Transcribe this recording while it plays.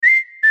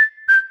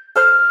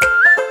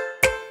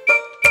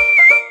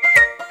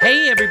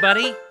Hey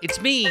everybody,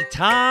 it's me,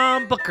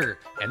 Tom Booker,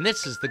 and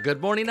this is the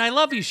Good Morning I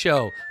Love You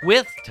show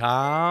with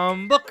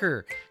Tom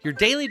Booker, your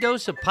daily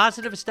dose of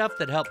positive stuff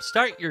that helps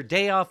start your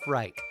day off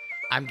right.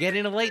 I'm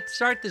getting a late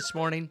start this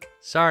morning.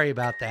 Sorry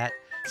about that.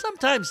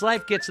 Sometimes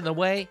life gets in the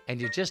way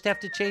and you just have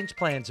to change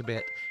plans a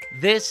bit.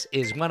 This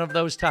is one of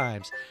those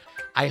times.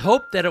 I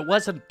hope that it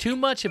wasn't too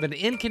much of an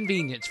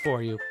inconvenience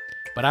for you.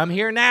 But I'm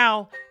here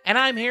now, and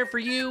I'm here for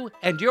you,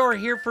 and you're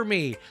here for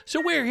me.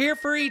 So we're here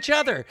for each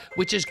other,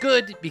 which is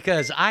good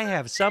because I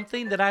have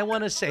something that I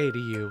want to say to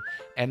you.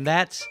 And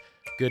that's,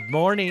 good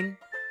morning,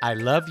 I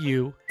love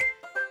you.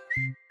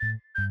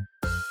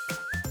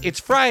 It's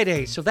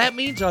Friday, so that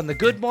means on the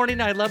Good Morning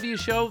I Love You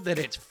show that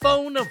it's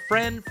Phone a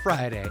Friend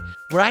Friday,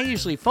 where I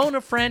usually phone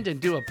a friend and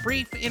do a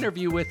brief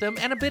interview with them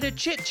and a bit of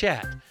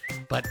chit-chat.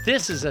 But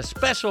this is a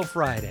special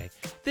Friday.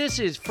 This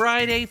is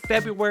Friday,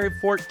 February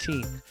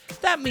 14th.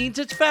 That means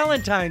it's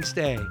Valentine's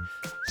Day.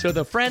 So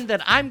the friend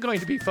that I'm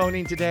going to be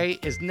phoning today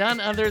is none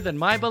other than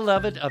my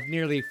beloved of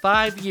nearly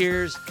 5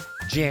 years,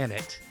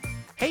 Janet.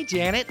 Hey,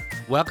 Janet.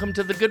 Welcome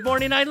to the Good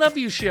Morning I Love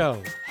You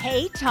show.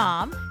 Hey,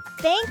 Tom.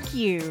 Thank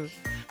you.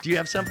 Do you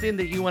have something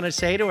that you want to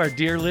say to our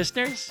dear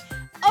listeners?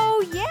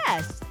 Oh,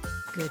 yes.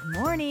 Good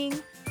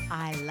morning.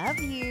 I love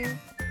you.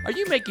 Are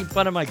you making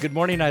fun of my Good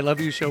Morning I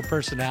Love You show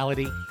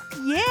personality?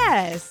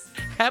 Yes.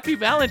 Happy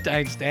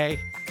Valentine's Day.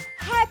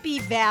 Happy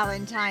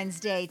Valentine's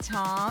Day,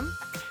 Tom.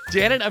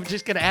 Janet, I'm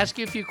just going to ask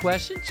you a few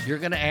questions. You're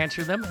going to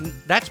answer them, and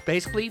that's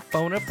basically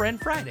Phone a Friend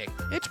Friday.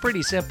 It's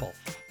pretty simple.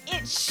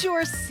 It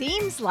sure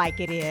seems like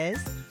it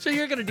is. So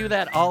you're going to do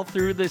that all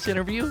through this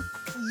interview?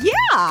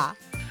 Yeah.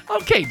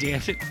 Okay,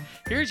 Janet.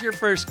 Here's your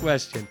first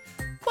question.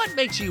 What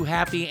makes you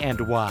happy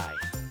and why?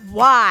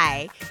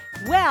 Why?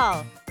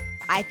 Well,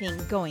 I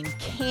think going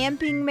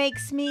camping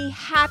makes me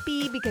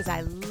happy because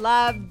I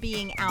love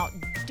being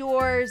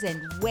outdoors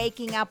and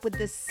waking up with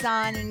the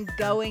sun and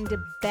going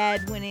to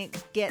bed when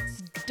it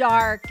gets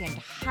dark and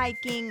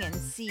hiking and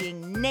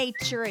seeing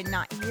nature and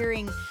not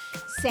hearing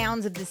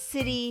sounds of the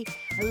city.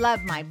 I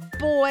love my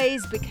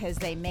boys because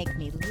they make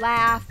me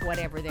laugh,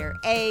 whatever their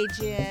age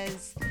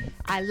is.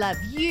 I love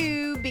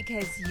you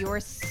because you're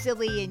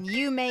silly and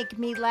you make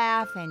me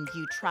laugh and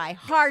you try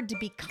hard to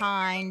be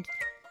kind.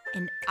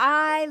 And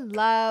I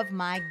love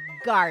my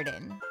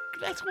garden.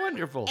 That's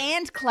wonderful.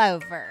 And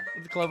Clover.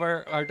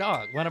 Clover, our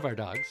dog, one of our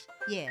dogs.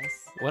 Yes.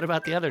 What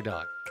about the other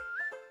dog?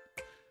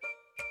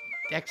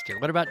 Dexter.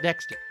 What about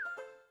Dexter?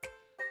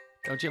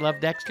 Don't you love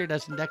Dexter?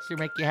 Doesn't Dexter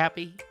make you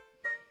happy?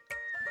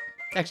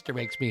 Dexter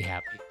makes me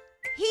happy.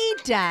 He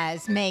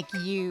does make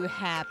you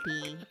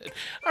happy.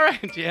 All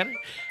right, Janet.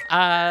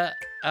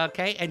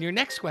 Okay, and your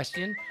next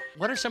question,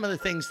 what are some of the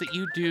things that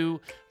you do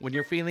when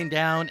you're feeling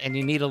down and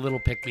you need a little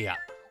pick-me-up?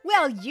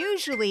 Well,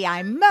 usually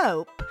I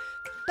mope,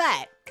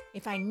 but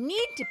if I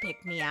need to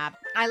pick me up,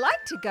 I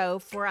like to go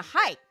for a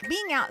hike.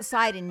 Being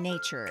outside in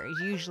nature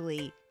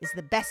usually is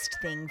the best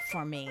thing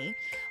for me.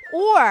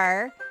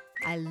 Or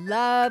I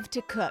love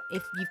to cook.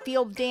 If you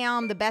feel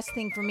down, the best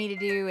thing for me to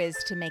do is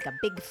to make a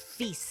big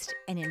feast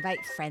and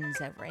invite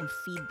friends over and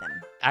feed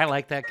them. I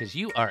like that because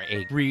you are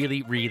a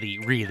really, really,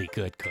 really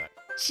good cook.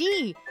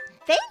 Gee,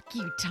 thank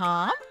you,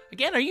 Tom.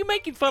 Again, are you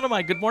making fun of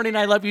my Good Morning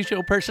I Love You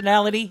show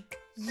personality?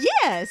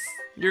 Yes.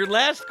 Your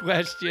last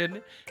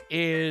question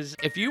is,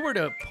 if you were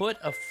to put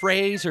a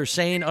phrase or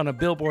saying on a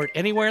billboard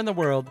anywhere in the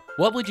world,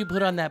 what would you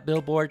put on that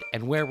billboard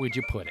and where would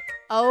you put it?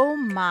 Oh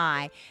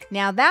my.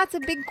 Now that's a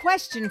big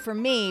question for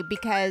me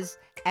because,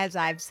 as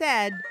I've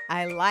said,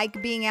 I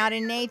like being out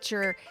in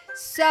nature.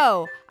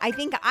 So I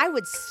think I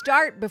would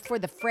start before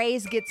the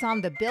phrase gets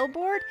on the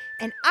billboard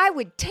and I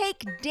would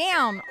take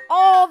down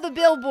all the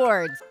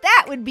billboards.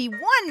 That would be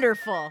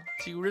wonderful.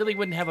 So you really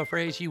wouldn't have a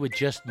phrase, you would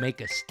just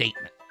make a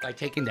statement by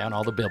taking down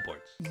all the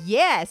billboards.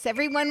 Yes,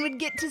 everyone would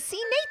get to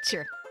see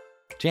nature.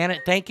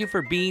 Janet, thank you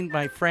for being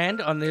my friend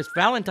on this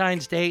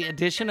Valentine's Day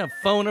edition of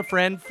Phone a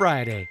Friend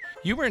Friday.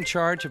 You were in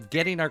charge of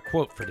getting our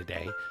quote for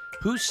today.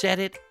 Who said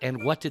it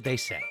and what did they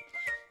say?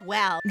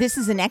 Well, this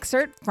is an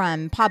excerpt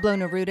from Pablo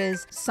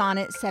Neruda's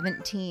Sonnet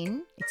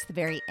 17. It's the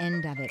very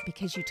end of it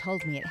because you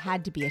told me it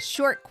had to be a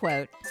short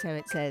quote. So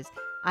it says,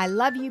 I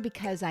love you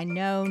because I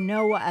know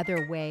no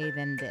other way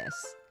than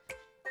this,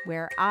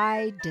 where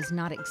I does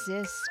not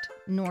exist,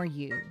 nor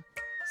you.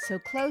 So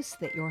close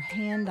that your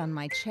hand on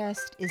my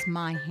chest is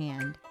my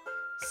hand.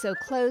 So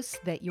close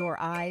that your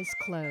eyes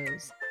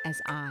close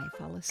as I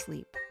fall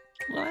asleep.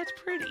 Well, that's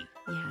pretty.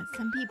 Yeah,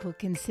 some people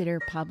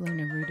consider Pablo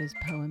Neruda's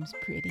poems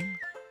pretty.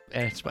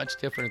 And it's much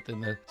different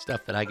than the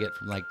stuff that I get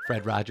from like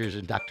Fred Rogers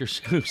and Dr.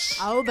 Seuss.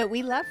 Oh, but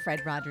we love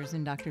Fred Rogers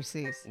and Dr.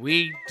 Seuss.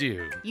 We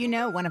do. You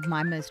know, one of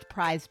my most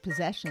prized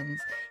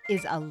possessions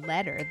is a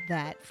letter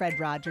that Fred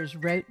Rogers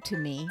wrote to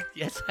me.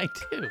 Yes, I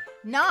do.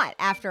 Not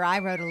after I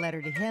wrote a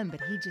letter to him, but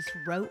he just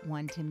wrote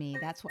one to me.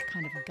 That's what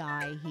kind of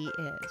guy he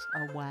is,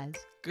 or was.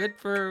 Good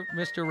for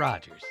Mr.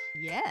 Rogers.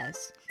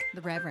 Yes,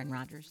 the Reverend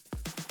Rogers.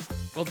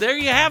 Well, there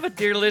you have it,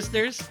 dear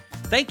listeners.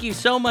 Thank you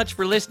so much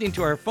for listening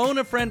to our Phone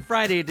a Friend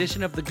Friday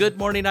edition of the Good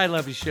Morning I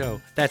Love You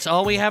show. That's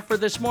all we have for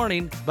this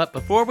morning. But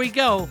before we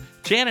go,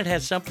 check Janet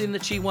has something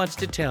that she wants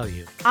to tell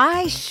you.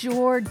 I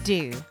sure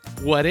do.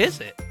 What is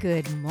it?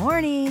 Good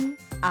morning.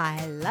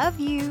 I love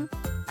you.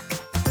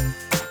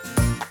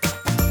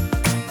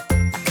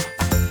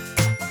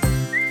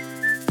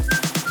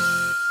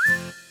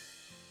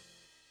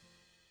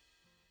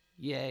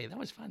 Yay, that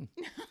was fun.